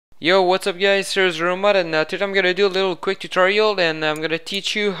Yo, what's up guys, here's Romad, and today I'm gonna do a little quick tutorial, and I'm gonna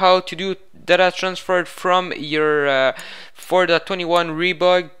teach you how to do data transfer from your 4.21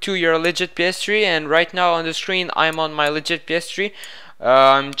 rebug to your legit PS3. And right now on the screen I'm on my legit PS3.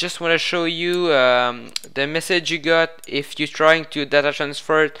 Just want to show you the message you got if you're trying to data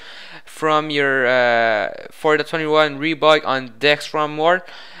transfer from your 4.21 rebug on DexROM mode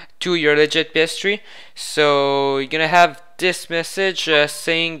to your legit PS3. So you're gonna have this message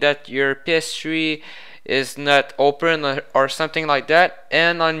saying that your PS3 is not open or something like that,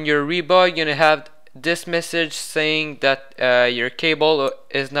 and on your rebug you're gonna have this message saying that your cable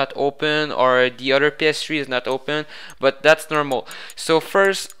is not open or the other PS3 is not open, but that's normal. So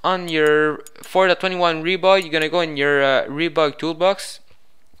first, on your 4.21 rebug, you're gonna go in your rebug toolbox.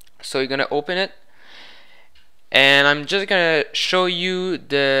 So you're gonna open it, and I'm just gonna show you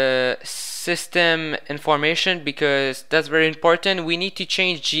the system information because that's very important. We need to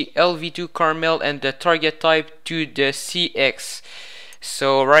change the LV2 kernel and the target type to the CEX.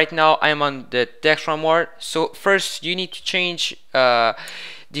 So right now I'm on the DexROM mode. So first you need to change the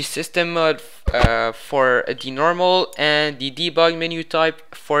system mode for the normal and the debug menu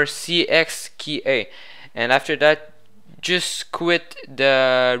type for CEX QA, and after that just quit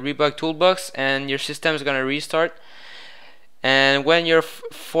the rebug toolbox and your system is gonna restart. And when your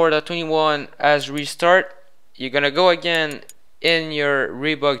 4.21 has restart, you're gonna go again in your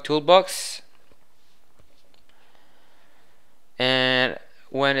rebug toolbox, and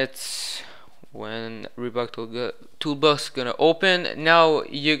when rebug toolbox gonna open, now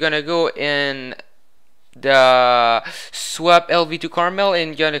you're gonna go in the swap LV2 kernel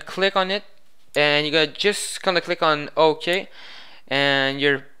and you're gonna click on it, and you're gonna click on OK, and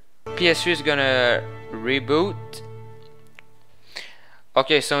your PS3 is gonna reboot.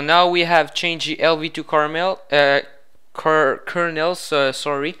 Okay, so now we have changed the LV2 kernel,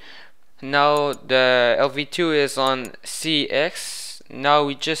 sorry. Now the LV2 is on CEX. Now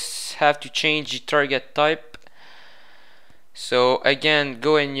we just have to change the target type. So again,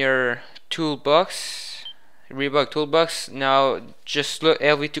 go in your toolbox, rebug toolbox. Now just look,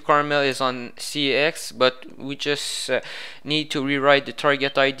 LV2 kernel is on CEX, but we just need to rewrite the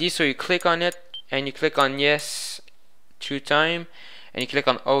target ID. So you click on it and you click on yes 2 times, and you click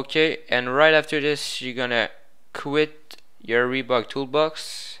on OK, and right after this you're gonna quit your rebug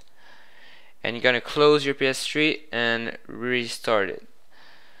toolbox and you're gonna close your PS3 and restart it.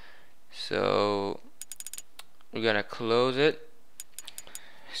 So we're gonna close it.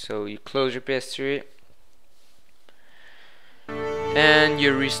 So you close your PS3 and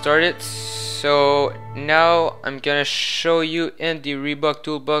you restart it. So now I'm gonna show you in the rebug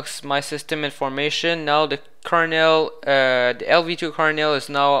toolbox my system information. Now the kernel, the LV2 kernel is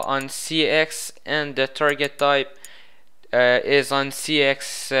now on CEX and the target type is on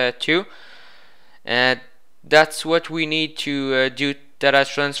CEX2, and that's what we need to do data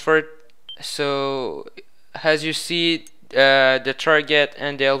transfer. So as you see, the target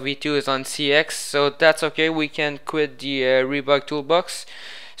and the LV2 is on CEX, so that's okay. We can quit the rebug toolbox.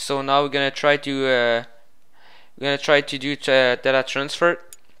 So now we're gonna try to do data transfer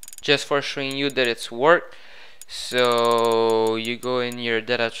just for showing you that it's worked. So you go in your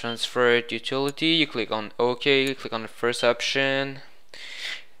data transfer utility, you click on OK, you click on the first option,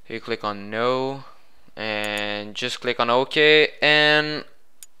 you click on no, and just click on OK. And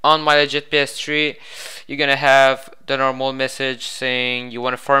on my legit PS3 you're gonna have the normal message saying you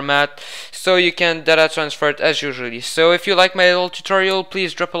want to format, so you can data transfer it as usually. So if you like my little tutorial,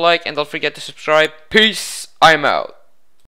 please drop a like and don't forget to subscribe. Peace, I'm out.